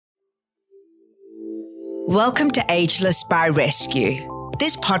Welcome to Ageless by Rescue.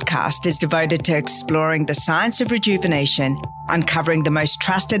 This podcast is devoted to exploring the science of rejuvenation, uncovering the most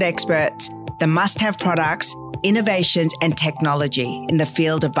trusted experts, the must-have products, innovations, and technology in the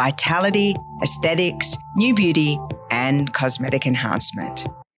field of vitality, aesthetics, new beauty, and cosmetic enhancement.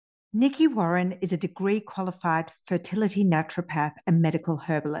 Nikki Warren is a degree-qualified fertility naturopath and medical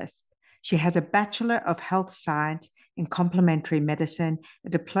herbalist. She has a Bachelor of Health Science in Complementary Medicine, a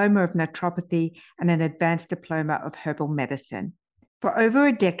Diploma of Naturopathy, and an Advanced Diploma of Herbal Medicine. For over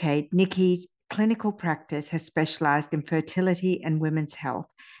a decade, Nikki's clinical practice has specialized in fertility and women's health,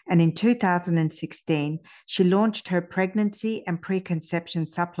 and in 2016, she launched her pregnancy and preconception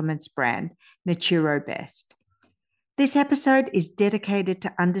supplements brand, NaturoBest. This episode is dedicated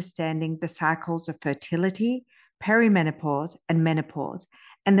to understanding the cycles of fertility, perimenopause, and menopause,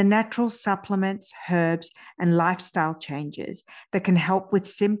 and the natural supplements, herbs, and lifestyle changes that can help with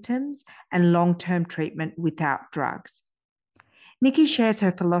symptoms and long-term treatment without drugs. Nikki shares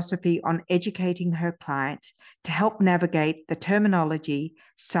her philosophy on educating her clients to help navigate the terminology,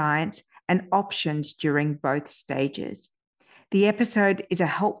 science, and options during both stages. The episode is a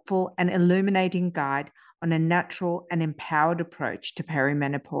helpful and illuminating guide on a natural and empowered approach to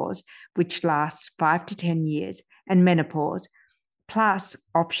perimenopause, which lasts 5 to 10 years, and menopause, plus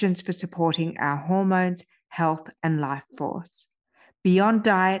options for supporting our hormones, health, and life force. Beyond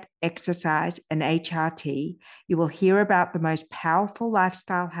diet, exercise, and HRT, you will hear about the most powerful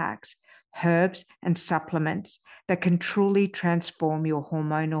lifestyle hacks, herbs, and supplements that can truly transform your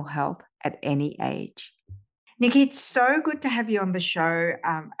hormonal health at any age. Nikki, it's so good to have you on the show.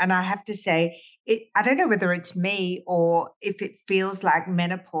 And I have to say, I don't know whether it's me or if it feels like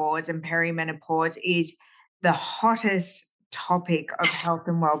menopause and perimenopause is the hottest topic of health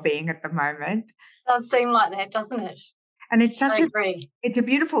and well-being at the moment. Does seem like that, doesn't it? And it's it's a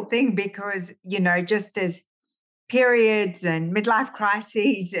beautiful thing because, you know, just as periods and midlife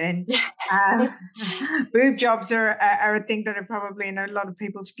crises and boob jobs are a thing that are probably in a lot of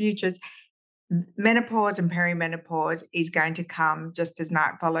people's futures, menopause and perimenopause is going to come just as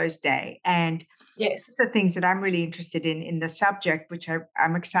night follows day. And yes, the things that I'm really interested in the subject, which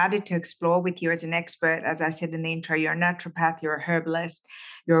I'm excited to explore with you as an expert. As I said in the intro, you're a naturopath, you're a herbalist,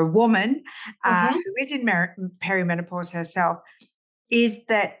 you're a woman who is in perimenopause herself, is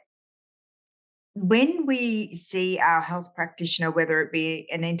that when we see our health practitioner, whether it be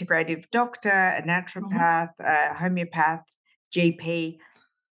an integrative doctor, a naturopath, a homeopath, GP,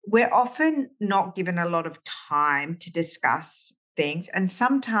 we're often not given a lot of time to discuss things. And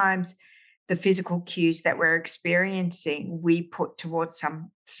sometimes the physical cues that we're experiencing, we put towards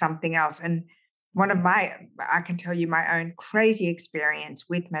something else. And I can tell you my own crazy experience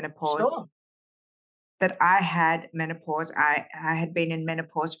with menopause. Sure. That I had menopause. I had been in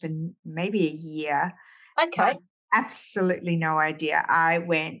menopause for maybe a year. Okay. Absolutely no idea. I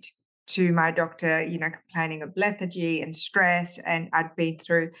went to my doctor, complaining of lethargy and stress, and I'd been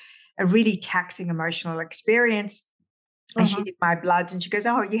through a really taxing emotional experience. And she did my bloods, and she goes,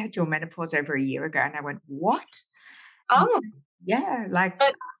 "Oh, you had your menopause over a year ago." And I went, "What?" Oh, yeah,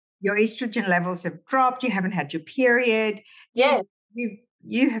 your estrogen levels have dropped. You haven't had your period. Yeah,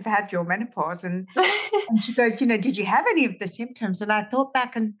 you have had your menopause. And she goes, "Did you have any of the symptoms?" And I thought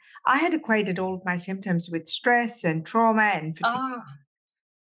back, and I had equated all of my symptoms with stress and trauma and fatigue.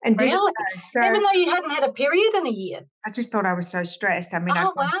 And really? Even though you hadn't had a period in a year? I just thought I was so stressed. I mean,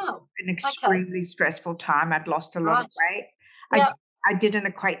 I'd an extremely stressful time. I'd lost a lot of weight. Yep. I didn't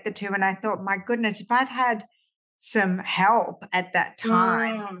equate the two, and I thought, my goodness, if I'd had some help at that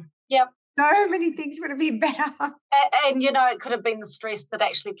time, so many things would have been better. And it could have been the stress that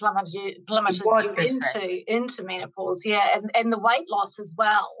actually plummeted you into menopause, and the weight loss as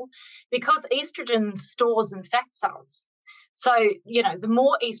well, because estrogen stores in fat cells. So, the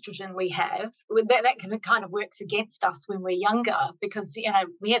more estrogen we have, that kind of works against us when we're younger because,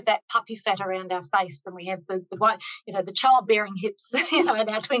 we have that puppy fat around our face and we have the childbearing hips, in our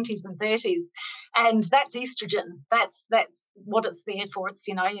 20s and 30s. And that's estrogen. That's what it's there for. It's,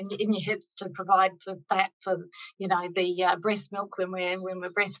 in your hips to provide for fat for, the breast milk when we're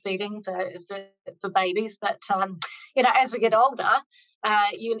breastfeeding for babies. But, as we get older,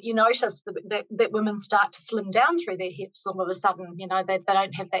 you notice that women start to slim down through their hips all of a sudden. They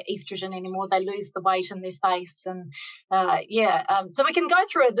don't have that estrogen anymore. They lose the weight in their face. And, so we can go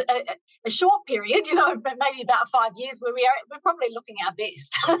through a short period, but maybe about 5 years where we're probably looking our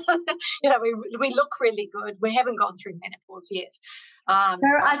best. We look really good. We haven't gone through menopause yet.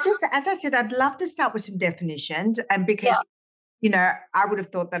 So as I said, I'd love to start with some definitions, and because I would have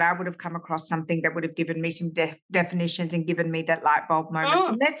thought that I would have come across something that would have given me some definitions and given me that light bulb moment.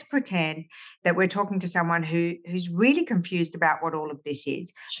 So let's pretend that we're talking to someone who's really confused about what all of this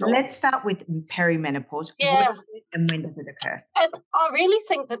is. Sure. Let's start with perimenopause. Yeah. What is it and when does it occur? And I really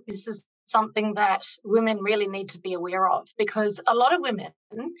think that this is something that women really need to be aware of, because a lot of women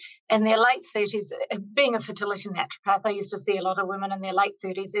in their late 30s, being a fertility naturopath, I used to see a lot of women in their late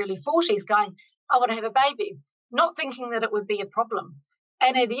 30s, early 40s going, I want to have a baby, not thinking that it would be a problem.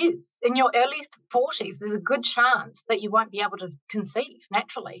 And it is. In your early 40s, there's a good chance that you won't be able to conceive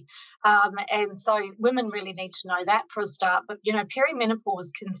naturally. And so women really need to know that for a start. But,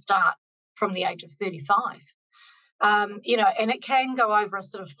 perimenopause can start from the age of 35. And it can go over a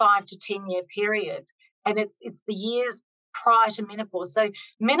sort of 5 to 10 year period. And it's the years prior to menopause. So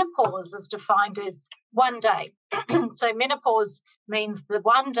menopause is defined as one day. So menopause means the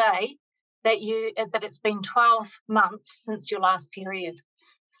one day that it's been 12 months since your last period.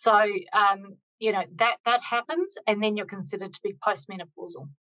 So, that happens, and then you're considered to be postmenopausal.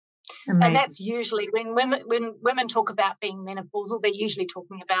 Amazing. And that's usually when women talk about being menopausal, they're usually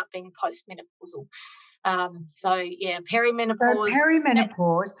talking about being postmenopausal. Perimenopause. So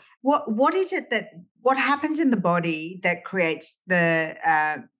perimenopause, what is it what happens in the body that creates the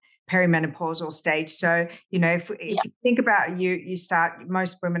perimenopausal stage? So, if you think about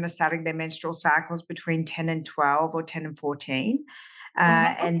most women are starting their menstrual cycles between 10 and 12 or 10 and 14.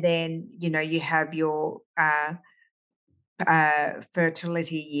 And then, you have your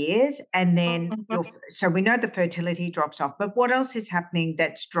fertility years, and then so we know the fertility drops off, but what else is happening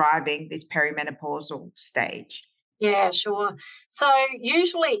that's driving this perimenopausal stage? Yeah, sure. So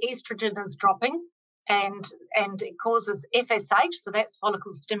usually estrogen is dropping, and it causes FSH, so that's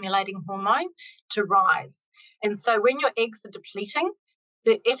follicle stimulating hormone, to rise. And so when your eggs are depleting,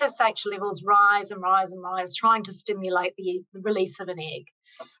 the FSH levels rise and rise and rise, trying to stimulate the release of an egg.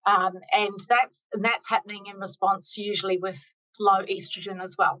 And that's happening in response usually with low estrogen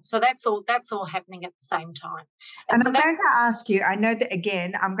as well. So that's all happening at the same time. And so I'm going to ask you, I know that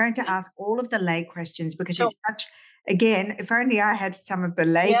again, I'm going to ask all of the lay questions because it's such, again, if only I had some of the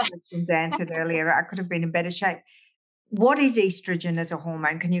lay questions answered earlier, I could have been in better shape. What is estrogen as a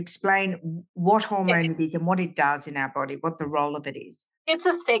hormone? Can you explain what hormone it is and what it does in our body, what the role of it is? It's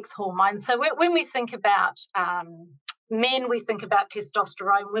a sex hormone. So when we think about men, we think about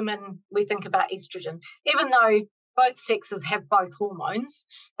testosterone. Women, we think about estrogen. Even though both sexes have both hormones,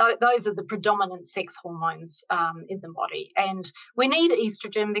 those are the predominant sex hormones in the body. And we need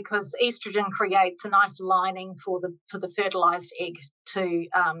estrogen because estrogen creates a nice lining for the fertilized egg to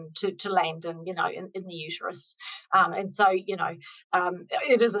land in the uterus. And so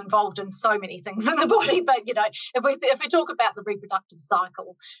it is involved in so many things in the body. But if we talk about the reproductive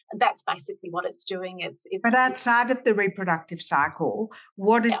cycle, that's basically what it's doing. But outside of the reproductive cycle,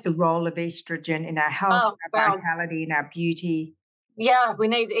 what is the role of estrogen in our health, our vitality, in our beauty? Yeah, we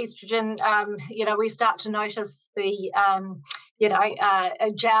need estrogen. We start to notice the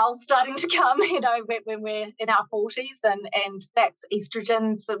jowls starting to come, when we're in our 40s, and that's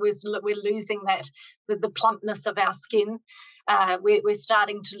estrogen. So we're losing the plumpness of our skin. We're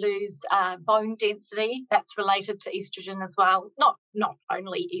starting to lose bone density. That's related to estrogen as well. Not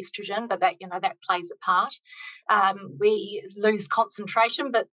only estrogen, but that plays a part. We lose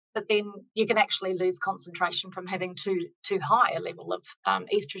concentration, but then you can actually lose concentration from having too high a level of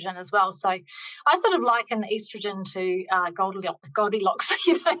estrogen as well. So I sort of liken estrogen to Goldilocks.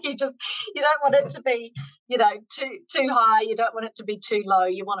 You don't want it to be too high. You don't want it to be too low.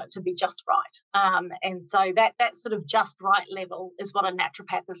 You want it to be just right. And so that sort of just right level is what a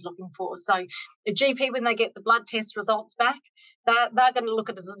naturopath is looking for. So a GP, when they get the blood test results back, they're going to look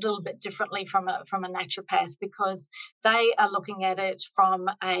at it a little bit differently from a naturopath, because they are looking at it from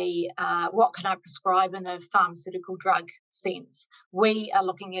what can I prescribe in a pharmaceutical drug sense. We are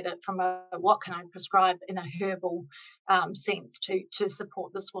looking at it from what can I prescribe in a herbal sense to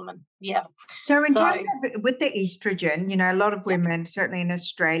support this woman. Yeah. So in terms of with the estrogen, a lot of women, certainly in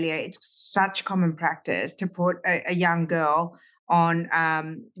Australia, it's such common practice to put a young girl on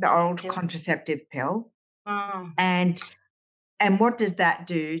the oral contraceptive pill. And what does that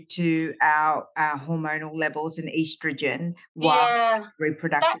do to our hormonal levels and estrogen while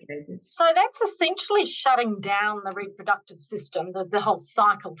reproductive ages? So that's essentially shutting down the reproductive system, the whole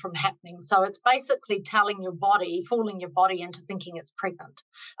cycle from happening. So it's basically telling your body, fooling your body into thinking it's pregnant,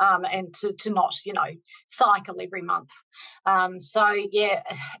 and to not, cycle every month.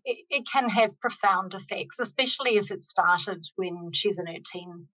 It can have profound effects, especially if it started when she's in her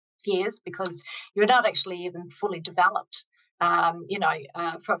teen years, because you're not actually even fully developed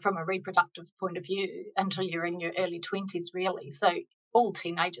from a reproductive point of view until you're in your early 20s, really. So all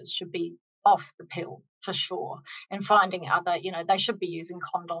teenagers should be off the pill for sure, and finding other, they should be using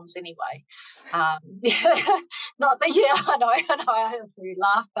condoms anyway. Not that, I know, I absolutely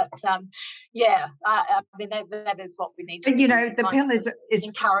laugh, but I mean, that is what we need to do. But, the pill is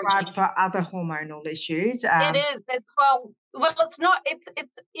prescribed for other hormonal issues. It is. It's not.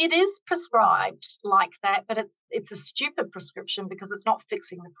 It is prescribed like that, but it's a stupid prescription because it's not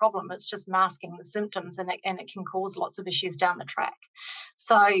fixing the problem. It's just masking the symptoms, and it can cause lots of issues down the track.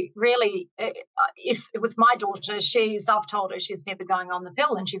 So really, if with my daughter, I've told her she's never going on the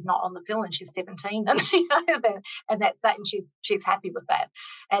pill, and she's not on the pill, and she's 17, and and that's that, and she's happy with that.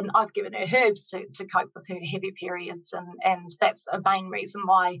 And I've given her herbs to cope with her heavy periods, and that's a main reason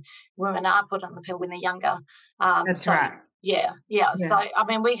why women are put on the pill when they're younger. That's right. Yeah. So, I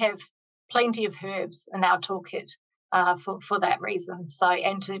mean, we have plenty of herbs in our toolkit for that reason. So,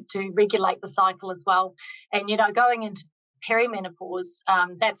 and to regulate the cycle as well. And, going into perimenopause,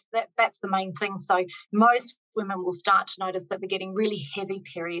 that's the main thing. So most women will start to notice that they're getting really heavy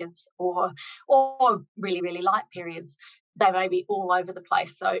periods or really, really light periods. They may be all over the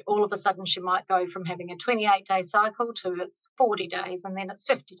place. So all of a sudden she might go from having a 28-day cycle to it's 40 days, and then it's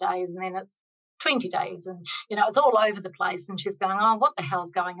 50 days, and then it's 20 days, and it's all over the place, and she's going, oh, what the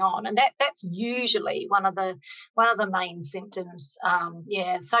hell's going on? And that's usually one of the main symptoms.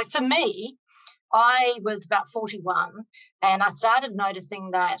 So for me, I was about 41, and I started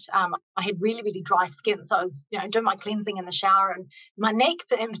noticing that I had really, really dry skin. So I was, doing my cleansing in the shower, and my neck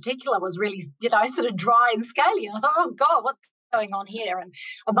in particular was really, sort of dry and scaly. And I thought, oh God, what's going on here? And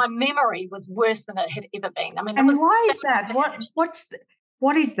my memory was worse than it had ever been. I mean, and why is that?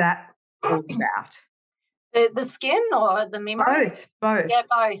 What is that all about? The skin or the memory? Both. Yeah,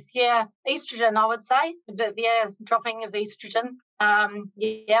 both. Yeah, estrogen, I would say. Dropping of estrogen.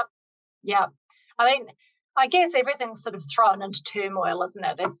 Yep. I mean, I guess everything's sort of thrown into turmoil, isn't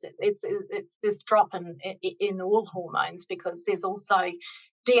it? It's this drop in all hormones, because there's also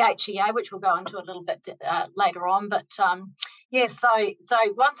DHEA, which we'll go into a little bit later on. But so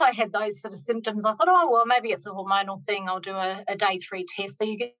once I had those sort of symptoms, I thought, oh well, maybe it's a hormonal thing. I'll do a day 3 test. So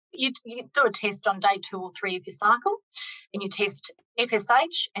you do a test on day 2 or 3 of your cycle, and you test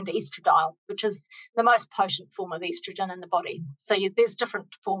FSH and estradiol, which is the most potent form of estrogen in the body. So there's different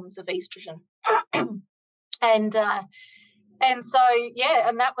forms of estrogen, and so and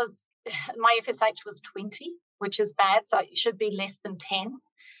that was, my FSH was 20, which is bad. So it should be less than 10.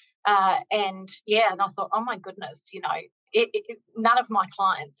 And I thought, oh my goodness, none of my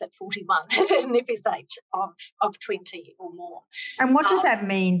clients at 41 had an FSH of 20 or more. And what does that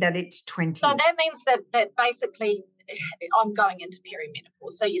mean, that it's 20? So that means that basically I'm going into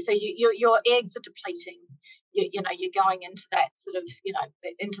perimenopause. So your eggs are depleting. You're going into that sort of,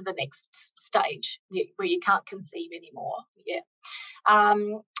 into the next stage where you can't conceive anymore. Yeah.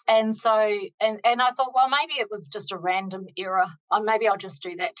 And so, and I thought, well, maybe it was just a random error. Maybe I'll just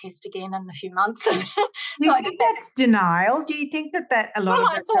do that test again in a few months. Do you think that's denial? Do you think that a lot of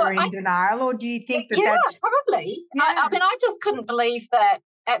us are in denial, or do you think that that's... probably. Yeah. I mean, I just couldn't believe that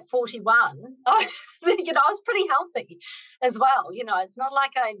at 41, I was pretty healthy as well. It's not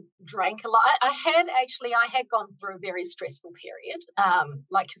like I drank a lot. I had gone through a very stressful period,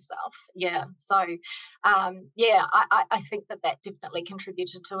 like yourself. Yeah. So, I think that definitely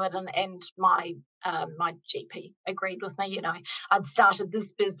contributed to it. And my GP agreed with me. I'd started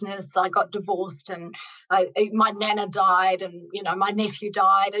this business, I got divorced, and my nana died, and my nephew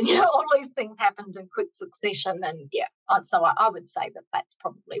died, and all these things happened in quick succession. And so I would say that that's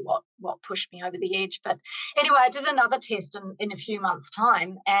probably what pushed me over the edge. But anyway, I did another test in a few months'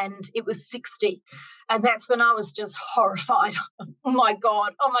 time, and it was 60. And that's when I was just horrified. Oh my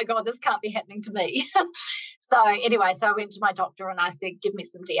God, this can't be happening to me. So anyway, I went to my doctor and I said, give me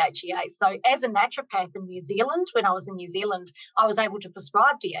some DHEA. So as a naturopath in New Zealand, when I was in New Zealand, I was able to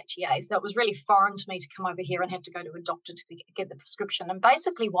prescribe DHEA. So it was really foreign to me to come over here and have to go to a doctor to get the prescription. And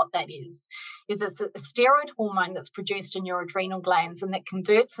basically what that is it's a steroid hormone that's produced in your adrenal glands, and that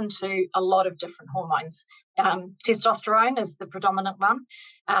converts into a lot of different hormones. Testosterone is the predominant one.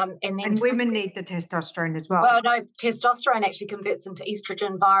 And women need the testosterone as well. Well, no, testosterone actually converts into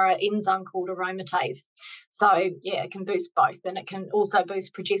estrogen via an enzyme called aromatase. So, it can boost both, and it can also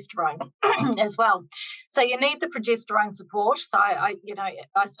boost progesterone as well. So you need the progesterone support. So I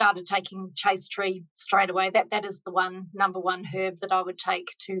started taking Chaste Tree straight away. That is the number one herb that I would take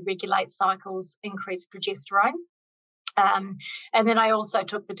to regulate cycles, increase progesterone. And then I also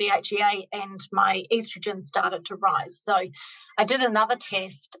took the DHEA, and my estrogen started to rise. So I did another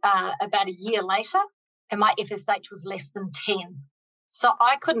test about a year later, and my FSH was less than 10. So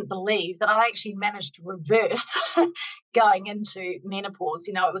I couldn't believe that I actually managed to reverse going into menopause.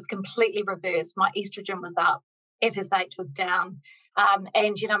 It was completely reversed. My estrogen was up, FSH was down. And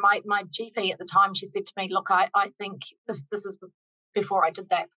my GP at the time, she said to me, look, I think this is before I did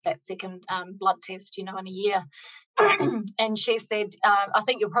that second blood test, in a year. And she said, I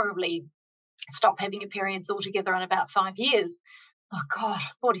think you'll probably stop having your periods altogether in about 5 years. Oh, God,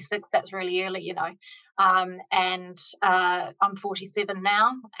 46, that's really early, and I'm 47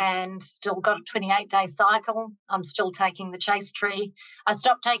 now and still got a 28-day cycle. I'm still taking the Chase Tree. I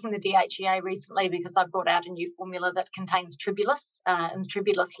stopped taking the DHEA recently because I brought out a new formula that contains tribulus, and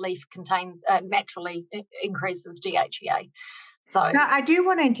tribulus leaf naturally increases DHEA. So now, I do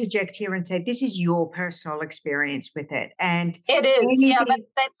want to interject here and say this is your personal experience with it. And it is, but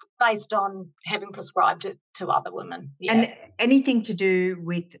that's based on having prescribed it to other women. Yeah. And anything to do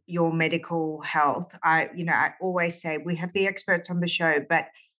with your medical health, I always say we have the experts on the show, but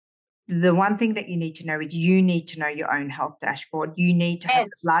the one thing that you need to know is you need to know your own health dashboard. You need to have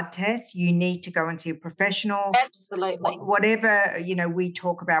blood tests. You need to go and see a professional. Absolutely. Whatever, we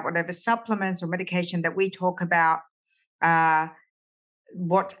talk about, whatever supplements or medication that we talk about,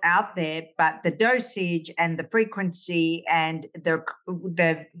 what's out there, but the dosage and the frequency and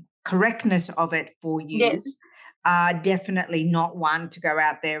the correctness of it for you are definitely not one to go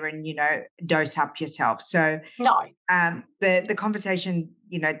out there and, dose up yourself. So no, the conversation,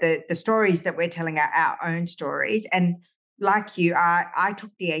 the stories that we're telling are our own stories. And like you, I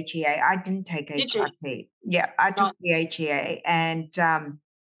took the DHEA. I didn't take HRT. Yeah, I took the DHEA, and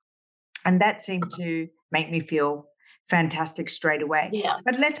that seemed to make me feel fantastic straight away. Yeah.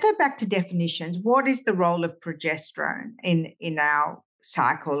 But let's go back to definitions. What is the role of progesterone in our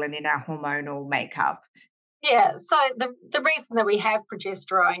cycle and in our hormonal makeup? Yeah, so the reason that we have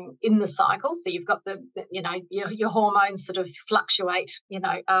progesterone in the cycle, so you've got your hormones sort of fluctuate,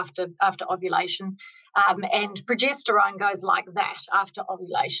 after ovulation, and progesterone goes like that after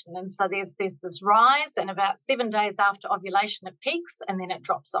ovulation, and so there's this rise, and about 7 days after ovulation it peaks, and then it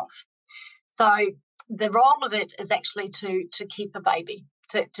drops off. So the role of it is actually to keep a baby,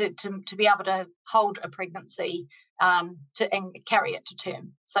 to be able to hold a pregnancy, and carry it to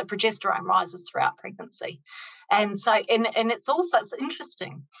term. So progesterone rises throughout pregnancy. And so, and it's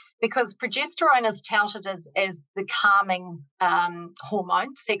interesting because progesterone is touted as the calming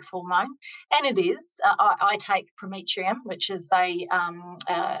hormone, sex hormone, and it is. I take prometrium, which is a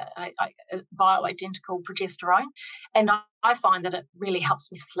bioidentical progesterone, and I find that it really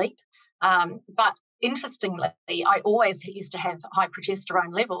helps me sleep. But interestingly, I always used to have high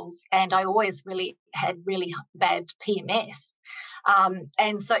progesterone levels, and I always had really bad PMS.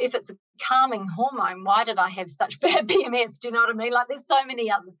 And so if it's a calming hormone, why did I have such bad PMS? Do you know what I mean? Like, there's so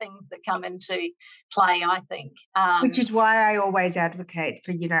many other things that come into play, I think. Which is why I always advocate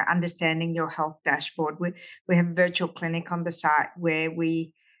for, understanding your health dashboard. We have a virtual clinic on the site where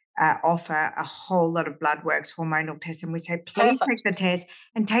we offer a whole lot of blood works, hormonal tests, and we say, please take the test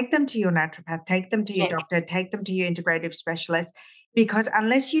and take them to your naturopath, take them to your doctor, take them to your integrative specialist, because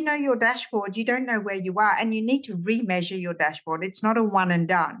unless you know your dashboard, you don't know where you are, and you need to remeasure your dashboard. It's not a one and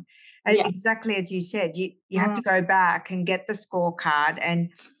done. Exactly as you said, you have to go back and get the scorecard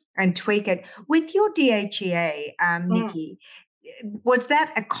and tweak it. With your DHEA, Nikki, was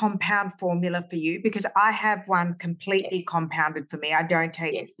that a compound formula for you? Because I have one completely compounded for me. I don't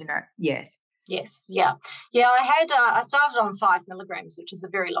take, Yes. Yeah. I started on 5 milligrams, which is a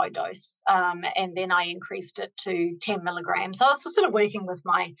very low dose, and then I increased it to 10 milligrams. I was sort of working with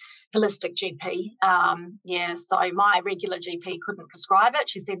my holistic GP. So my regular GP couldn't prescribe it.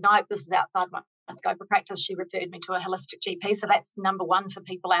 She said, no, this is outside my scope of practice. She referred me to a holistic GP. So that's number one for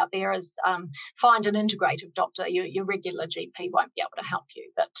people out there is find an integrative doctor. Your regular GP won't be able to help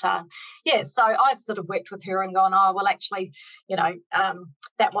you. But so I've sort of worked with her and gone, oh, well, actually,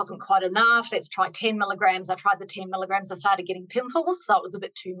 that wasn't quite enough. Let's try 10 milligrams. I tried the 10 milligrams. I started getting pimples, so it was a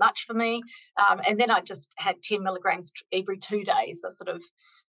bit too much for me. And then I just had 10 milligrams every 2 days. I sort of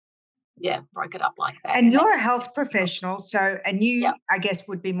broke it up like that. And you're a health professional, and you, I guess,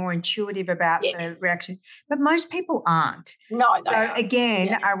 would be more intuitive about the reaction, but most people aren't. No, so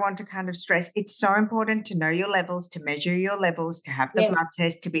again, I want to kind of stress, it's so important to know your levels, to measure your levels, to have the blood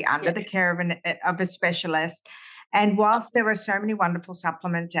test, to be under the care of a specialist. And whilst there are so many wonderful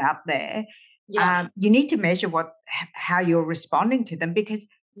supplements out there, you need to measure how you're responding to them, because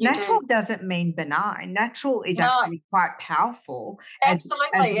natural doesn't mean benign. Natural is actually quite powerful.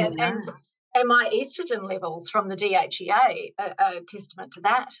 Absolutely. And my estrogen levels from the DHEA are a testament to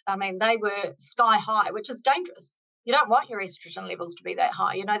that. I mean, they were sky high, which is dangerous. You don't want your estrogen levels to be that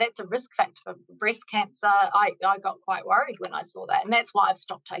high. You know, that's a risk factor for breast cancer. I got quite worried when I saw that, and that's why I've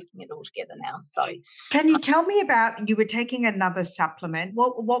stopped taking it altogether now. So, can you tell me about, you were taking another supplement?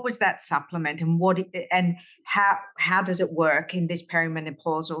 What was that supplement, and how does it work in this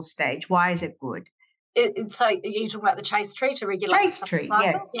perimenopausal stage? Why is it good? So you're talking about the chaste tree to regulate chaste tree,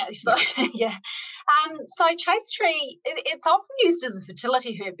 yes. Yeah, so, yeah. So chaste tree, it's often used as a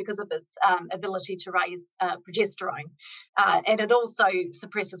fertility herb because of its ability to raise progesterone, and it also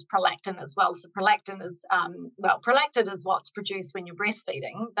suppresses prolactin as well. So prolactin is prolactin is what's produced when you're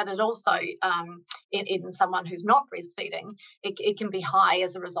breastfeeding, but it also in someone who's not breastfeeding, it can be high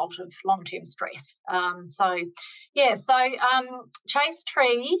as a result of long-term stress. Chaste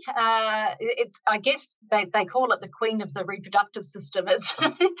tree, I guess they call it the queen of the reproductive system. It's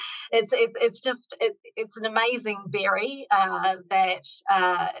it's an amazing berry that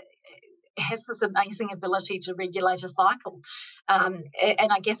has this amazing ability to regulate a cycle, and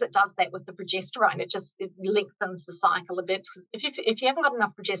I guess it does that with the progesterone. It lengthens the cycle a bit. If you haven't got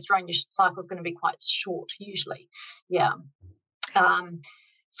enough progesterone, your cycle is going to be quite short usually. Yeah.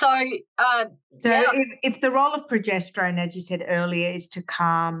 If the role of progesterone, as you said earlier, is to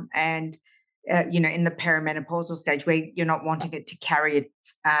calm and in the perimenopausal stage where you're not wanting it to carry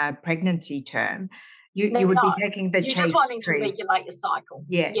a pregnancy term, you would be taking the chaste tree. You're just wanting to regulate your cycle.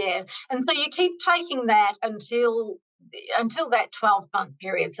 Yes. Yeah. And so you keep taking that until that 12-month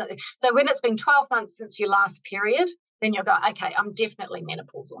period. So when it's been 12 months since your last period, then you'll go, okay, I'm definitely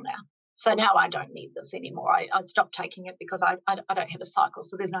menopausal now. So now I don't need this anymore. I stopped taking it because I don't have a cycle,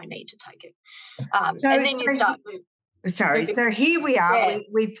 so there's no need to take it. And then you start moving. Sorry. So here we are. Yeah.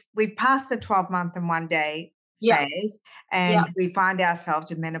 We've passed the 12-month and 1 day phase, and we find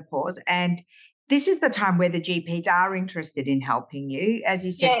ourselves in menopause. And this is the time where the GPs are interested in helping you, as you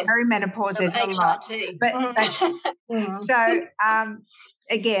said. Perimenopause is a lot. But so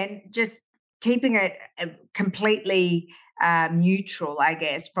again, just keeping it completely neutral, I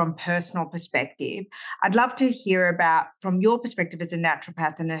guess, from personal perspective. I'd love to hear about, from your perspective as a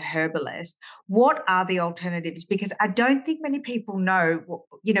naturopath and a herbalist, what are the alternatives? Because I don't think many people know,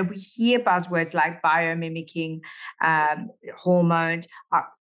 we hear buzzwords like biomimicking, hormones.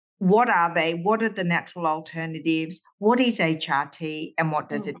 What are they? What are the natural alternatives? What is HRT and what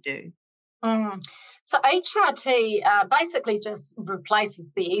does it do? So HRT basically just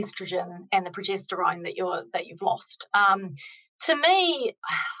replaces the estrogen and the progesterone that you've lost. To me,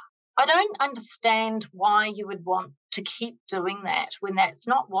 I don't understand why you would want to keep doing that when that's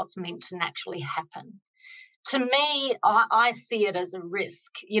not what's meant to naturally happen. To me, I see it as a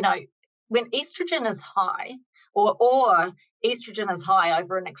risk. When estrogen is high, or estrogen is high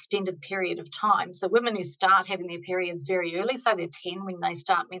over an extended period of time. So women who start having their periods very early, so they're 10 when they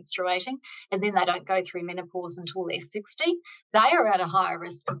start menstruating, and then they don't go through menopause until they're 60, they are at a higher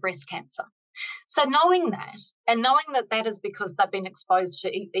risk for breast cancer. So knowing that, and knowing that that is because they've been exposed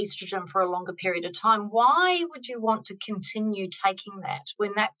to estrogen for a longer period of time, why would you want to continue taking that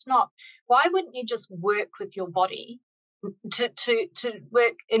when that's not? Why wouldn't you just work with your body to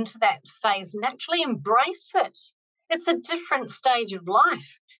work into that phase naturally? Embrace it. It's a different stage of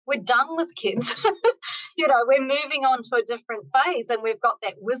life. We're done with kids. We're moving on to a different phase, and we've got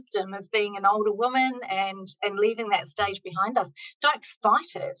that wisdom of being an older woman and leaving that stage behind us. Don't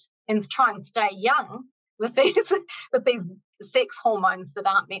fight it and try and stay young with these sex hormones that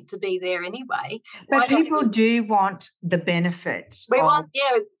aren't meant to be there anyway. But people do want the benefits. So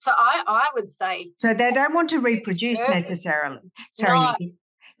I would say. So they don't want to reproduce necessarily. Sorry, no. Nikki.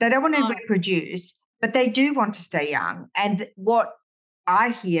 They don't want to reproduce, but they do want to stay young. And what I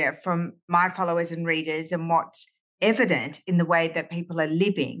hear from my followers and readers, and what's evident in the way that people are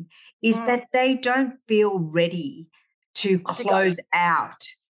living, is that they don't feel ready to close out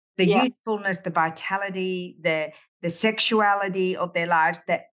the youthfulness, the vitality, the sexuality of their lives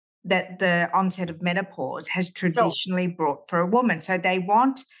that the onset of menopause has traditionally brought for a woman. So they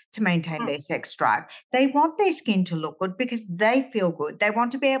want to maintain their sex drive. They want their skin to look good because they feel good. They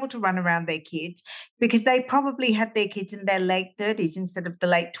want to be able to run around their kids because they probably had their kids in their late 30s instead of the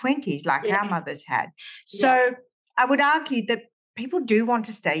late 20s like our mothers had. So I would argue that people do want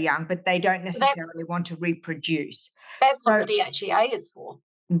to stay young, but they don't necessarily want to reproduce. That's what the DHEA is for.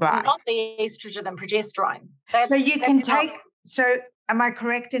 Right. Not the estrogen and progesterone. So am I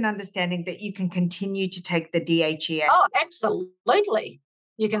correct in understanding that you can continue to take the DHEA? Oh, absolutely.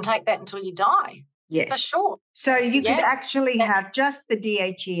 You can take that until you die. Yes. For sure. So you could actually have just the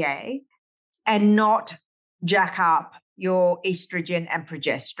DHEA and not jack up your estrogen and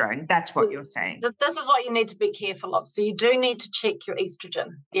progesterone. That's what you're saying. This is what you need to be careful of. So you do need to check your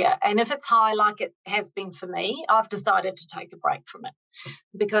estrogen. Yeah. And if it's high, like it has been for me, I've decided to take a break from it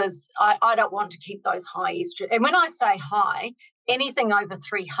because I don't want to keep those high estrogen. And when I say high, anything over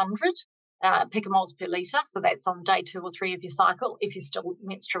 300 picomoles per litre, so that's on day 2 or 3 of your cycle if you're still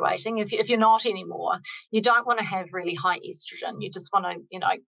menstruating. If you're not anymore, you don't want to have really high estrogen. You just want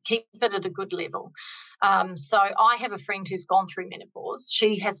to, keep it at a good level. So I have a friend who's gone through menopause.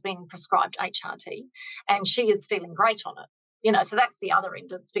 She has been prescribed HRT and she is feeling great on it. So that's the other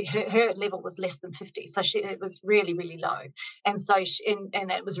end. Her level was less than 50, so it was really, really low, and so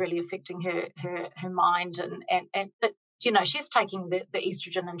and it was really affecting her mind but she's taking the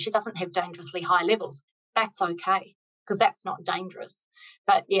estrogen and she doesn't have dangerously high levels. That's okay because that's not dangerous.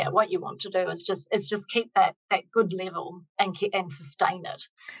 But yeah, what you want to do is just keep that good level and sustain it.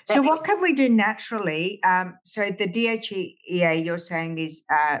 So what can we do naturally? So the DHEA you're saying is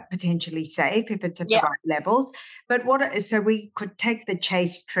potentially safe if it's at the right levels. But so we could take the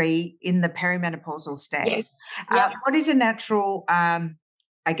chaste tree in the perimenopausal stage. Yes. What is a natural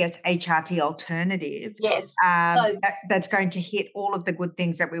HRT alternative. Yes. That's going to hit all of the good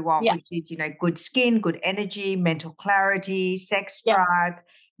things that we want, which is, good skin, good energy, mental clarity, sex drive,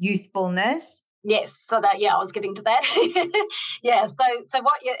 youthfulness. Yes. So that, I was getting to that. So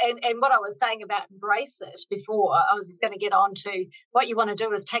what and what I was saying about embrace it before, I was just going to get on to what you want to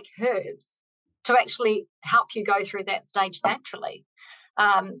do is take herbs to actually help you go through that stage naturally.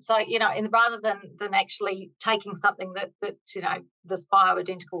 And rather than actually taking something that's this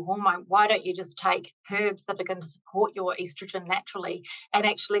bioidentical hormone, why don't you just take herbs that are going to support your estrogen naturally? And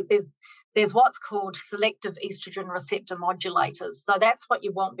actually there's what's called selective estrogen receptor modulators. So that's what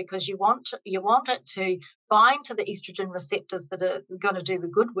you want, because you want it to bind to the estrogen receptors that are going to do the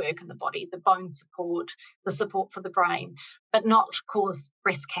good work in the body, the bone support, the support for the brain, but not cause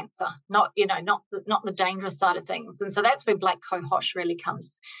breast cancer, not the dangerous side of things. And so that's where black cohosh really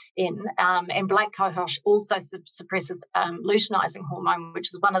comes in. And black cohosh also suppresses luteinizing hormone, which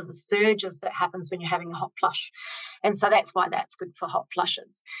is one of the surges that happens when you're having a hot flush. And so that's why that's good for hot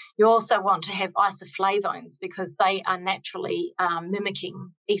flushes. You also want to have isoflavones because they are naturally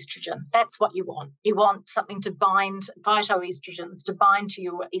mimicking estrogen. That's what you want. You want something to bind, phytoestrogens, to bind to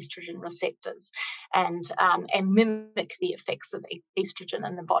your estrogen receptors and mimic the effects of estrogen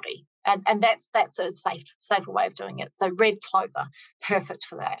in the body. And that's a safer way of doing it. So red clover, perfect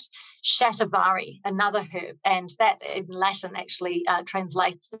for that. Shatavari, another herb, and that in Latin actually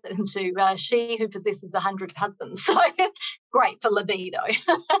translates into she who possesses 100 husbands. So great for libido.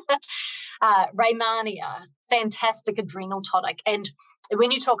 Rehmannia, fantastic adrenal tonic. And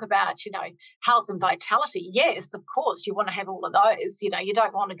when you talk about, health and vitality, yes, of course, you want to have all of those. You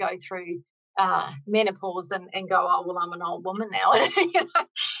don't want to go through menopause and go, oh, well, I'm an old woman now.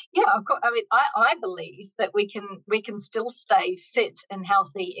 Of course. I mean, I believe that we can still stay fit and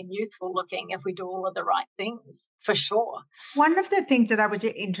healthy and youthful looking if we do all of the right things, for sure. One of the things that I was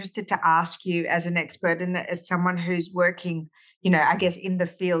interested to ask you as an expert and as someone who's working, in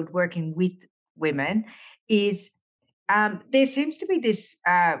the field working with women is there seems to be this,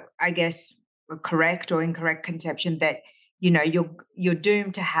 correct or incorrect conception that, you're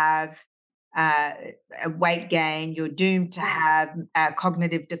doomed to have a weight gain, you're doomed to have a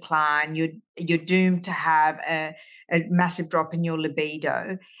cognitive decline, you're doomed to have a massive drop in your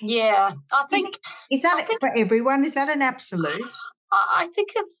libido. Yeah, I think for everyone? Is that an absolute? I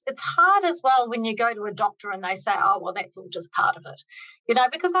think it's hard as well when you go to a doctor and they say, oh, well, that's all just part of it,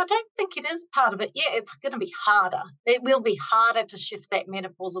 because I don't think it is part of it. Yeah, it's going to be harder. It will be harder to shift that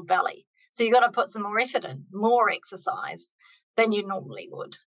menopausal belly. So you've got to put some more effort in, more exercise than you normally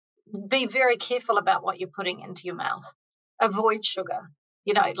would. Be very careful about what you're putting into your mouth. Avoid sugar.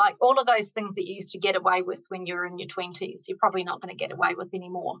 Like all of those things that you used to get away with when you were in your 20s, you're probably not going to get away with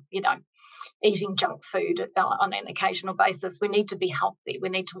anymore. Eating junk food on an occasional basis. We need to be healthy. We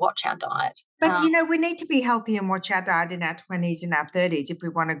need to watch our diet. But, we need to be healthy and watch our diet in our 20s and our 30s if we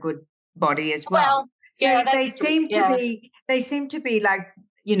want a good body as well. So they seem to be like,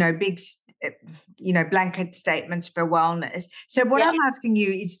 big, blanket statements for wellness. So what I'm asking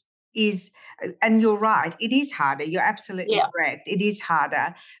you is, and you're right, it is harder. You're absolutely correct. It is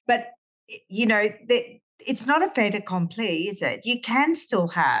harder. But, it's not a fait accompli, is it? You can still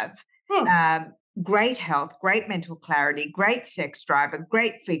have great health, great mental clarity, great sex drive, a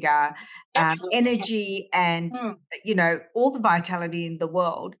great figure, energy and, all the vitality in the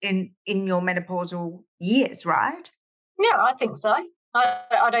world in your menopausal years, right? Yeah, I think so.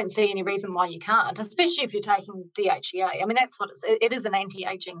 I don't see any reason why you can't, especially if you're taking DHEA. I mean, that's what it is, an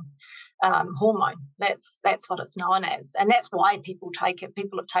anti-aging hormone. That's what it's known as, and that's why people take it.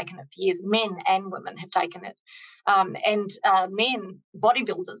 People have taken it for years. Men and women have taken it, and men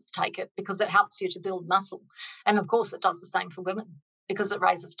bodybuilders take it because it helps you to build muscle, and of course it does the same for women because it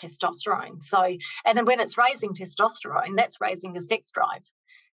raises testosterone. So, and then when it's raising testosterone, that's raising the sex drive.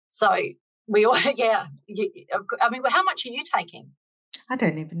 So we all, yeah. I mean, how much are you taking? I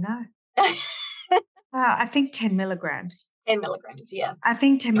don't even know. I think 10 milligrams. 10 milligrams, yeah. I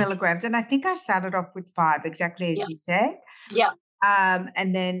think 10 milligrams. And I think I started off with 5, exactly as you said. Yeah.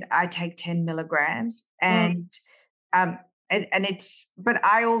 And then I take 10 milligrams and it's, but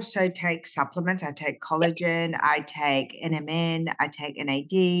I also take supplements. I take collagen, I take NMN, I take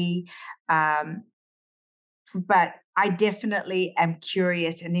NAD. But I definitely am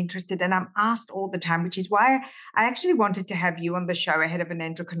curious and interested, and I'm asked all the time, which is why I actually wanted to have you on the show ahead of an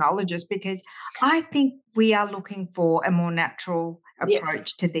endocrinologist, because I think we are looking for a more natural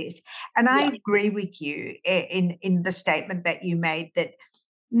approach to this. And I agree with you in the statement that you made that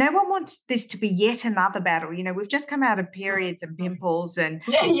no one wants this to be yet another battle. You know, we've just come out of periods and pimples and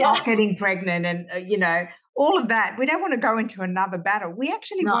not getting pregnant and, all of that. We don't want to go into another battle. We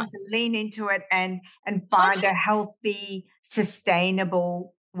actually want to lean into it and find a healthy,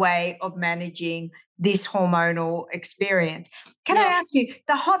 sustainable way of managing this hormonal experience. Can I ask you,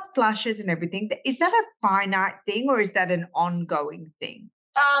 the hot flushes and everything, is that a finite thing or is that an ongoing thing?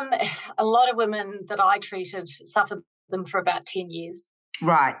 A lot of women that I treated suffered them for about 10 years.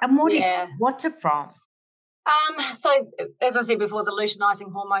 Right. And what's it from? So, as I said before, the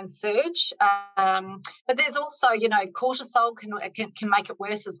luteinizing hormones surge, but there's also, cortisol can make it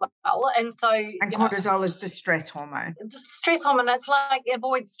worse as well. And so, cortisol is the stress hormone. The stress hormone. It's like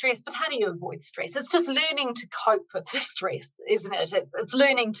avoid stress, but how do you avoid stress? It's just learning to cope with the stress, isn't it? It's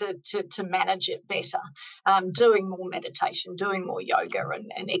learning to manage it better. Doing more meditation, doing more yoga,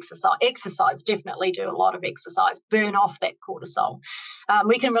 and exercise. Exercise, definitely do a lot of exercise. Burn off that cortisol.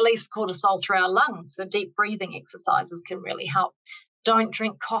 We can release cortisol through our lungs, so deep breathing exercises can really help. Don't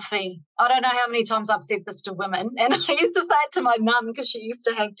drink coffee. I don't know how many times I've said this to women, and I used to say it to my mum because she used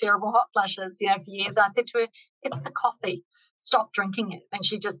to have terrible hot flushes, for years. I said to her, "It's the coffee. Stop drinking it." And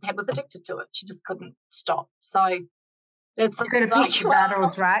she just was addicted to it. She just couldn't stop. So it's you've got to pick your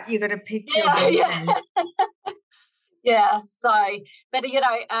battles, right? You've got to pick your battles. Yeah. So, but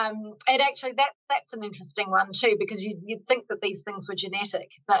and actually that's an interesting one too, because you'd think that these things were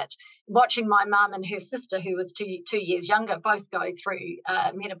genetic. But watching my mum and her sister, who was two years younger, both go through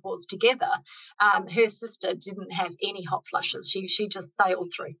menopause together, her sister didn't have any hot flushes. She just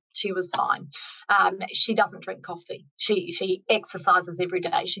sailed through. She was fine. She doesn't drink coffee. She exercises every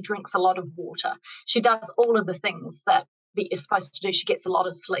day. She drinks a lot of water. She does all of the things that you're supposed to do. She gets a lot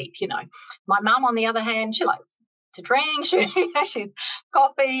of sleep. My mum, on the other hand, she likes to drink. She's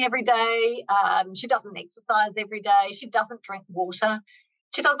coffee every day. She doesn't exercise every day. She doesn't drink water.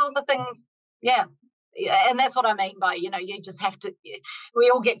 She does all the things. Yeah. And that's what I mean by, you just have to, we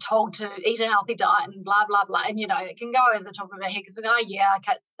all get told to eat a healthy diet and blah, blah, blah. And, it can go over the top of our head because we go,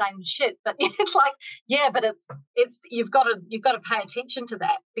 okay, it's the same shit. But it's like, but it's you've got to pay attention to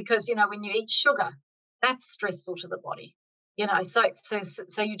that because, when you eat sugar, that's stressful to the body.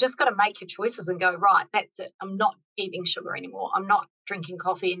 So you just got to make your choices and go, right, that's it. I'm not eating sugar anymore. I'm not drinking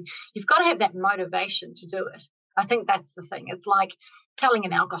coffee. And you've got to have that motivation to do it. I think that's the thing. It's like telling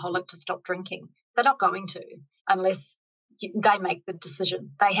an alcoholic to stop drinking. They're not going to unless they make the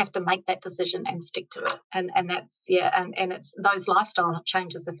decision. They have to make that decision and stick to it. And that's, and it's those lifestyle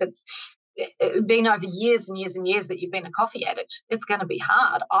changes. If it's been over years and years and years that you've been a coffee addict, it's going to be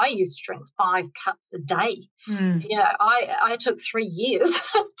hard. I used to drink 5 cups a day. I took 3 years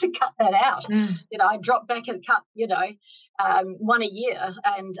to cut that out. I dropped back a cup, one a year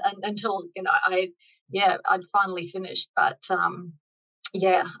and until, I'd finally finished. But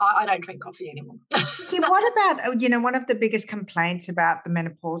I don't drink coffee anymore. What about, one of the biggest complaints about the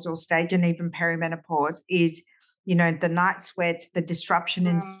menopausal stage and even perimenopause is, the night sweats, the disruption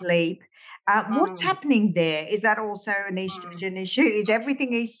in sleep. What's happening there? Is that also an estrogen issue? Is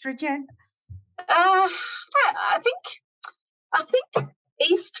everything estrogen? I think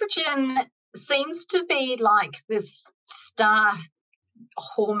estrogen seems to be like this star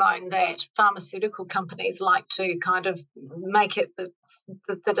hormone that pharmaceutical companies like to kind of make it that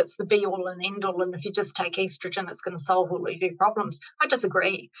it's the be all and end all, and if you just take estrogen it's going to solve all of your problems. I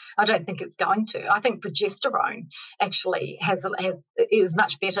disagree. I don't think it's going to. I think progesterone actually is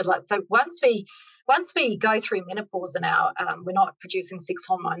much better. So once we once we go through menopause and we're not producing sex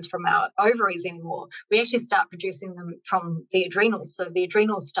hormones from our ovaries anymore, we actually start producing them from the adrenals. So the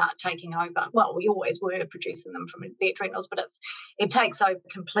adrenals start taking over. Well, we always were producing them from the adrenals, but it takes over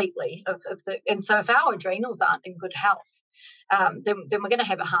completely and so if our adrenals aren't in good health, then we're going to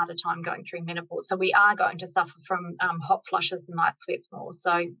have a harder time going through menopause. So we are going to suffer from hot flushes and night sweats more.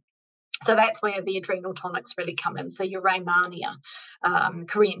 So that's where the adrenal tonics really come in. So your Rehmannia,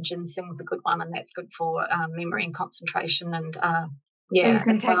 Korean ginseng's a good one, and that's good for memory and concentration. And so you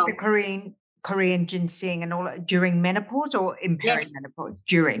can take the Korean ginseng and all during menopause or in perimenopause?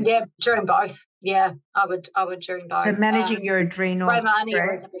 During. Yeah, during both. Yeah, I would during both. So managing your adrenal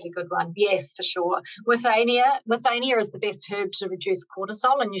Rehmannia is a really good one. Yes, for sure. Withania is the best herb to reduce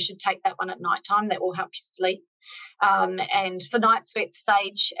cortisol, and you should take that one at night time. That will help you sleep. And for night sweats,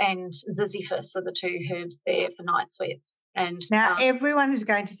 sage and ziziphus are the two herbs there for night sweats. And now everyone is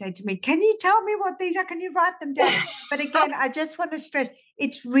going to say to me, can you tell me what these are? Can you write them down? But again, I just want to stress,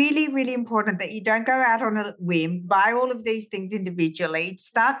 it's really, really important that you don't go out on a whim, buy all of these things individually,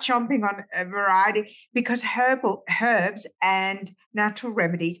 start chomping on a variety, because herbs and natural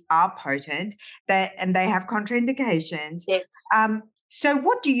remedies are potent and they have contraindications. Yes. So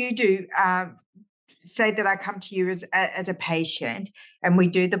what do you do? Say that I come to you as a patient and we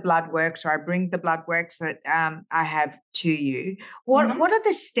do the blood work, so I bring the blood works that I have to you. What are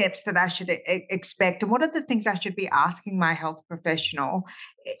the steps that I should expect, and what are the things I should be asking my health professional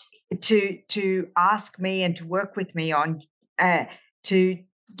to ask me and to work with me on to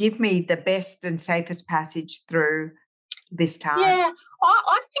give me the best and safest passage through this time? Yeah,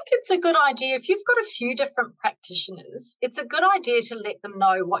 I think it's a good idea. If you've got a few different practitioners, it's a good idea to let them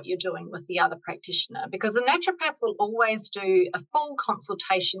know what you're doing with the other practitioner, because a naturopath will always do a full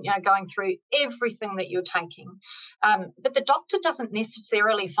consultation, going through everything that you're taking. But the doctor doesn't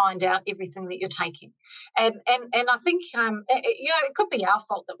necessarily find out everything that you're taking. And I think, it could be our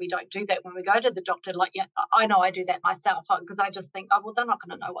fault that we don't do that when we go to the doctor. Like, I know I do that myself, because I just think, well, they're not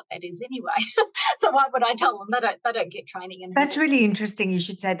going to know what that is anyway. So why would I tell them? They don't get training in That's really interesting you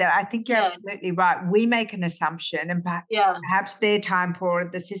should say that. I think you're absolutely right. We make an assumption, and perhaps their time poor,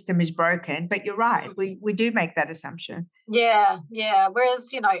 the system is broken, but you're right. We do make that assumption. Yeah.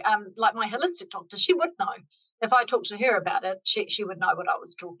 Whereas, like my holistic doctor, she would know. If I talked to her about it, she would know what I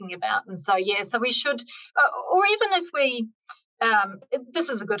was talking about. And so, so we should, or even if we, this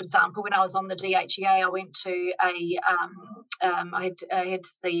is a good example. When I was on the DHEA, I went to I had to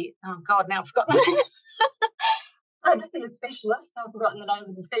see, oh God, now I've forgotten the name. I had to see a specialist. I've forgotten the name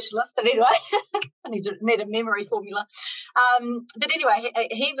of the specialist, but anyway, I need a memory formula. But anyway,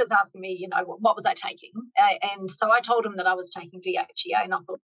 he was asking me, what was I taking? And so I told him that I was taking DHEA, and I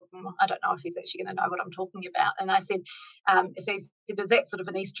thought, I don't know if he's actually going to know what I'm talking about. And I said, so he said, is that sort of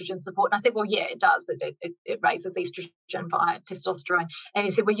an estrogen support? And I said, well, yeah, it does. It raises estrogen via testosterone. And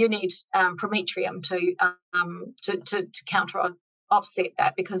he said, well, you need prometrium to counter offset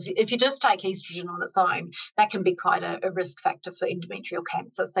that, because if you just take estrogen on its own, that can be quite a risk factor for endometrial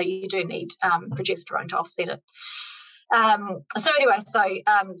cancer. So you do need progesterone to offset it. So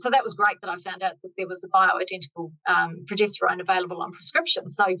that was great that I found out that there was a bioidentical progesterone available on prescription.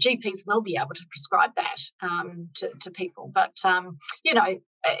 So GPs will be able to prescribe that to people. But,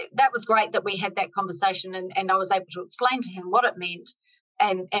 that was great that we had that conversation, and I was able to explain to him what it meant.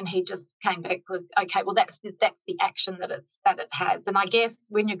 And he just came back with, okay, well, that's the action that it has. And I guess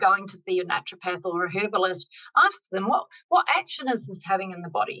when you're going to see a naturopath or a herbalist, ask them what action is this having in the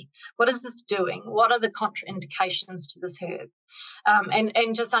body? What is this doing? What are the contraindications to this herb?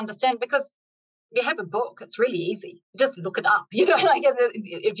 And just understand, because you have a book, it's really easy. You just look it up. Like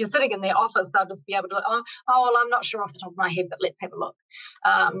if you're sitting in their office, they'll just be able to, well, I'm not sure off the top of my head, but let's have a look.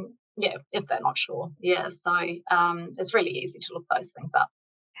 If they're not sure. So it's really easy to look those things up.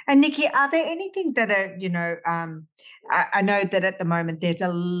 And Nikki, are there anything that are, I know that at the moment there's a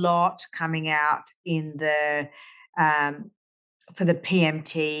lot coming out in the for the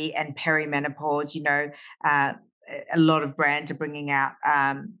PMT and perimenopause. A lot of brands are bringing out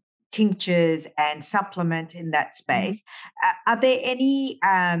tinctures and supplements in that space. Are there any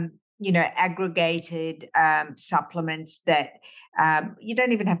aggregated supplements that you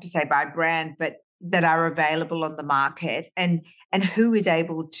don't even have to say by brand, but that are available on the market, and who is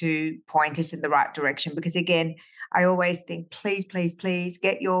able to point us in the right direction? Because again, I always think, please, please, please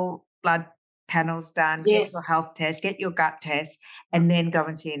get your blood panels done, get your health test, get your gut test, and then go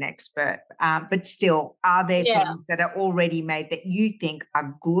and see an expert. But still, are there things that are already made that you think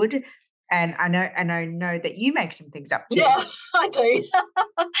are good And I know that you make some things up too. Yeah, I do.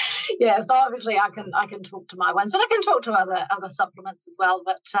 Yeah, so obviously I can talk to my ones, but I can talk to other supplements as well.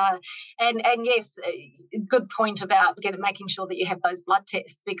 But and yes, good point about making sure that you have those blood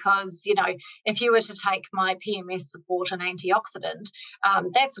tests, because if you were to take my PMS support and antioxidant,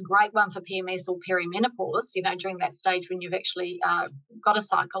 that's a great one for PMS or perimenopause. During that stage when you've actually got a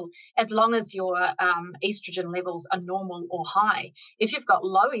cycle, as long as your estrogen levels are normal or high. If you've got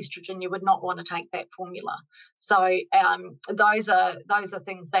low estrogen, you would not want to take that formula. So those are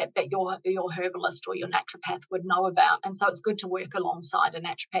things that your herbalist or your naturopath would know about, and so it's good to work alongside a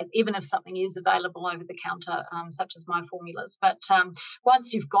naturopath, even if something is available over the counter, such as my formulas. But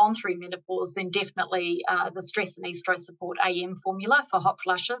once you've gone through menopause, then definitely the Stress and Estro Support AM formula for hot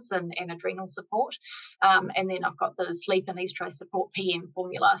flushes and adrenal support, and then I've got the Sleep and Estro Support PM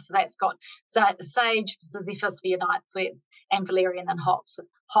formula. So that's got sage, ziziphus for your night sweats, and valerian and hops.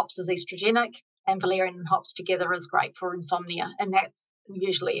 Hops is estrogenic, and valerian and hops together is great for insomnia, and that's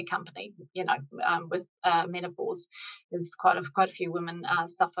usually accompanied, with menopause. There's quite a few women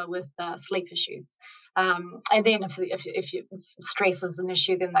suffer with sleep issues, and then if stress is an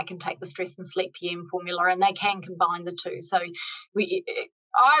issue, then they can take the Stress and Sleep PM formula, and they can combine the two. So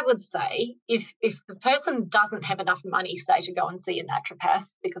I would say if the person doesn't have enough money, say, to go and see a naturopath,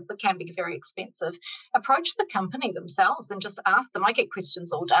 because they can be very expensive, approach the company themselves and just ask them. I get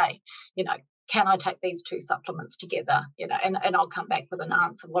questions all day, can I take these two supplements together? And I'll come back with an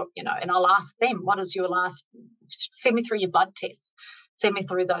answer. And I'll ask them, what is your last? Send me through your blood tests. Send me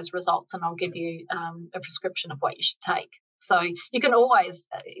through those results, and I'll give you a prescription of what you should take. So you can always,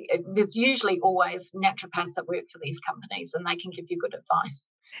 there's usually always naturopaths that work for these companies, and they can give you good advice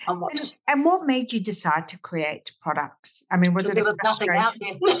on what to do. And what made you decide to create products? I mean, there was nothing out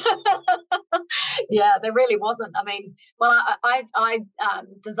there. Yeah, there really wasn't. I mean, well, I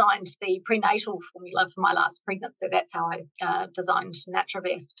designed the prenatal formula for my last pregnancy. That's how I designed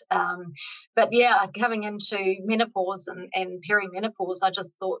Natravest. But yeah, coming into menopause and perimenopause, I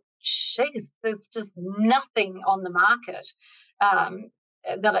just thought, geez, there's just nothing on the market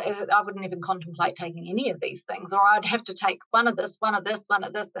that I wouldn't even contemplate taking any of these things, or I'd have to take one of this,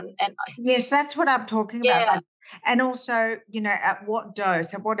 and yes, that's what I'm talking about. And also, at what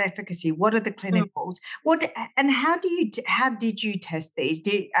dose, at what efficacy, what are the clinicals? How did you test these?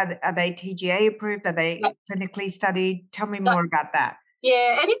 Are they TGA approved? Are they clinically studied? Tell me more about that.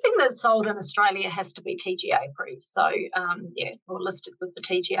 Yeah, anything that's sold in Australia has to be TGA approved. So, or listed with the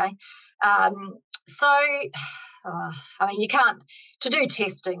TGA. I mean, you can't, to do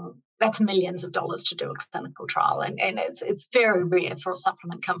testing, that's millions of dollars to do a clinical trial, and it's very rare for a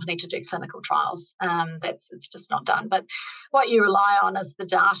supplement company to do clinical trials. It's just not done. But what you rely on is the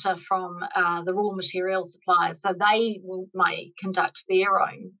data from the raw material suppliers. So they may conduct their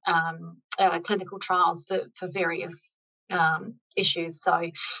own clinical trials for various issues.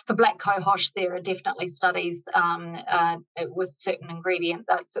 So for black cohosh, there are definitely studies with certain ingredients.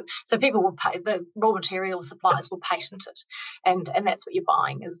 So people will pay, the raw material suppliers will patent it, and that's what you're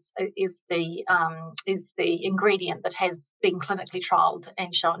buying is the ingredient that has been clinically trialled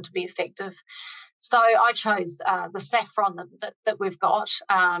and shown to be effective. So I chose the saffron that we've got,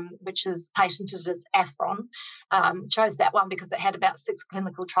 which is patented as Affron. Chose that one because it had about 6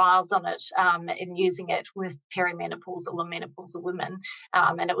 clinical trials on it in using it with perimenopausal or menopausal women,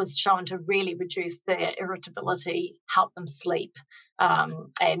 and it was shown to really reduce their irritability, help them sleep,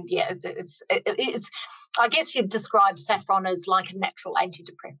 and yeah, it's I guess you'd describe saffron as like a natural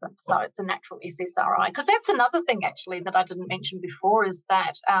antidepressant. So it's a natural SSRI, because that's another thing actually that I didn't mention before, is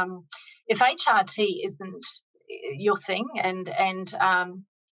that if HRT isn't your thing and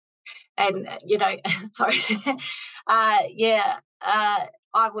sorry,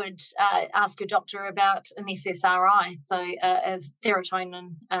 I would ask your doctor about an SSRI, so a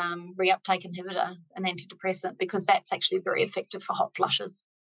serotonin reuptake inhibitor, an antidepressant, because that's actually very effective for hot flushes.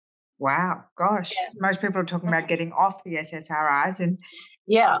 Wow, gosh. Yeah. Most people are talking about getting off the SSRIs. And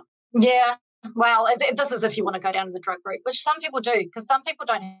yeah. Well, this is if you want to go down the drug route, which some people do, because some people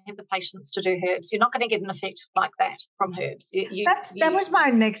don't have the patience to do herbs. You're not going to get an effect like that from herbs. That was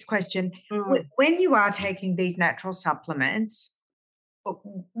my next question. When you are taking these natural supplements,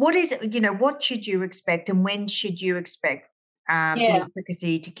 what is it, what should you expect, and when should you expect the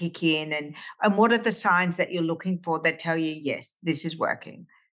efficacy to kick in, and what are the signs that you're looking for that tell you, yes, this is working?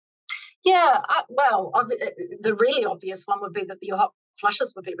 Yeah, well, the really obvious one would be that your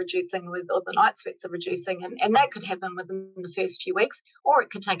flushes would be reducing or the night sweats are reducing, and that could happen within the first few weeks, or it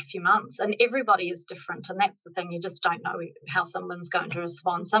could take a few months, and everybody is different, and that's the thing, you just don't know how someone's going to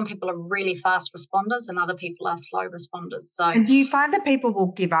respond. Some people are really fast responders and other people are slow responders. So, and do you find that people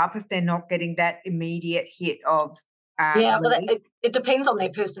will give up if they're not getting that immediate hit of well, it depends on their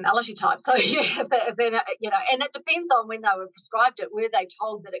personality type. So, if they're, and it depends on when they were prescribed it. Were they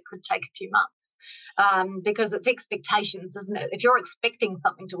told that it could take a few months? Because it's expectations, isn't it? If you're expecting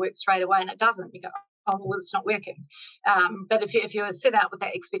something to work straight away and it doesn't, you go, oh, well, it's not working. But if you set out with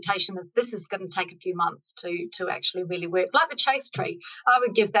that expectation of this is going to take a few months to actually really work, like the chase tree, I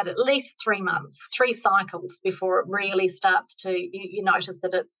would give that at least 3 months, 3 cycles before it really starts to, you notice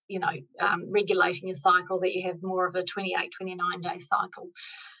that it's, regulating your cycle, that you have more of a 28, 29-day cycle.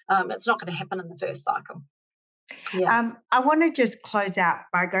 It's not going to happen in the first cycle. Yeah. I want to just close out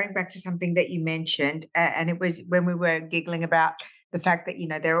by going back to something that you mentioned, and it was when we were giggling about the fact that,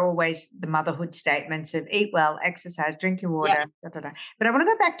 there are always the motherhood statements of eat well, exercise, drink your water, But I want to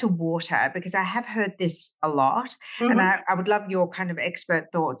go back to water because I have heard this a lot, and I would love your kind of expert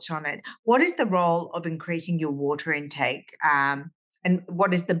thoughts on it. What is the role of increasing your water intake, and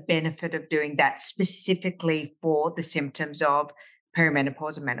what is the benefit of doing that specifically for the symptoms of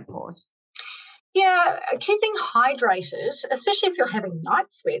perimenopause and menopause? Yeah, keeping hydrated, especially if you're having night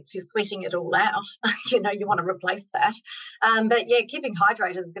sweats, you're sweating it all out. You want to replace that. But yeah, keeping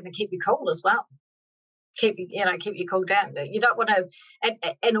hydrated is going to keep you cool as well. Keep you cool down. You don't want to,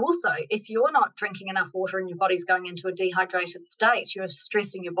 and also if you're not drinking enough water and your body's going into a dehydrated state, you're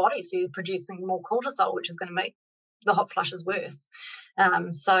stressing your body, so you're producing more cortisol, which is going to make the hot flushes worse.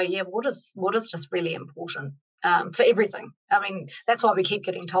 So yeah, water's just really important. For everything. I mean, that's why we keep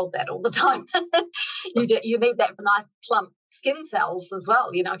getting told that all the time. You need that for nice plump skin cells as well.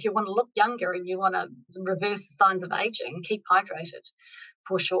 If you want to look younger and you want to reverse the signs of aging, keep hydrated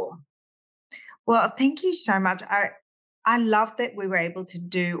for sure. Well, thank you so much. I love that we were able to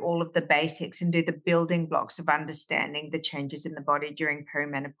do all of the basics and do the building blocks of understanding the changes in the body during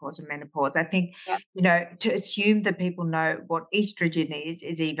perimenopause and menopause. I think, to assume that people know what estrogen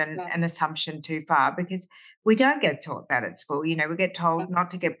is even an assumption too far, because we don't get taught that at school. We get told not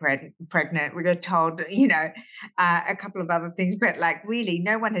to get pregnant. We get told, a couple of other things, but really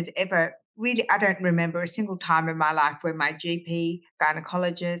no one has ever really, I don't remember a single time in my life where my GP,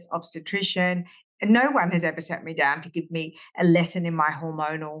 gynecologist, obstetrician, and no one has ever sat me down to give me a lesson in my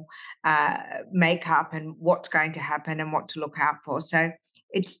hormonal makeup and what's going to happen and what to look out for. So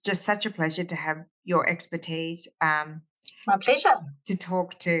it's just such a pleasure to have your expertise. My pleasure. To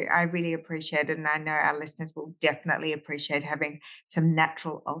talk to. I really appreciate it. And I know our listeners will definitely appreciate having some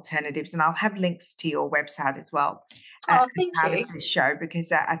natural alternatives. And I'll have links to your website as well as part of this show,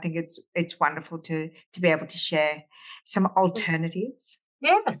 because I think it's wonderful to be able to share some alternatives.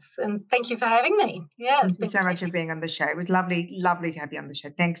 Yes, and thank you for having me. Yeah, thank you so much for being on the show. It was lovely to have you on the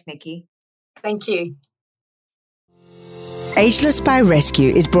show. Thanks, Nikki. Thank you. Ageless by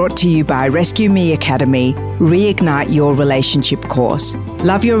Rescue is brought to you by Rescue Me Academy, Reignite Your Relationship course.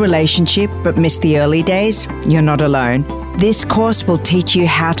 Love your relationship but miss the early days? You're not alone. This course will teach you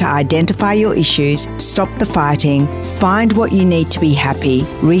how to identify your issues, stop the fighting, find what you need to be happy,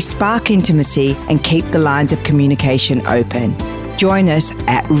 re-spark intimacy, and keep the lines of communication open. Join us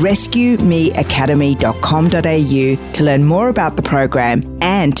at rescuemeacademy.com.au to learn more about the program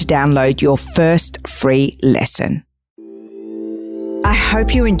and to download your first free lesson. I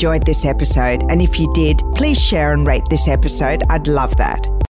hope you enjoyed this episode, and if you did, please share and rate this episode. I'd love that.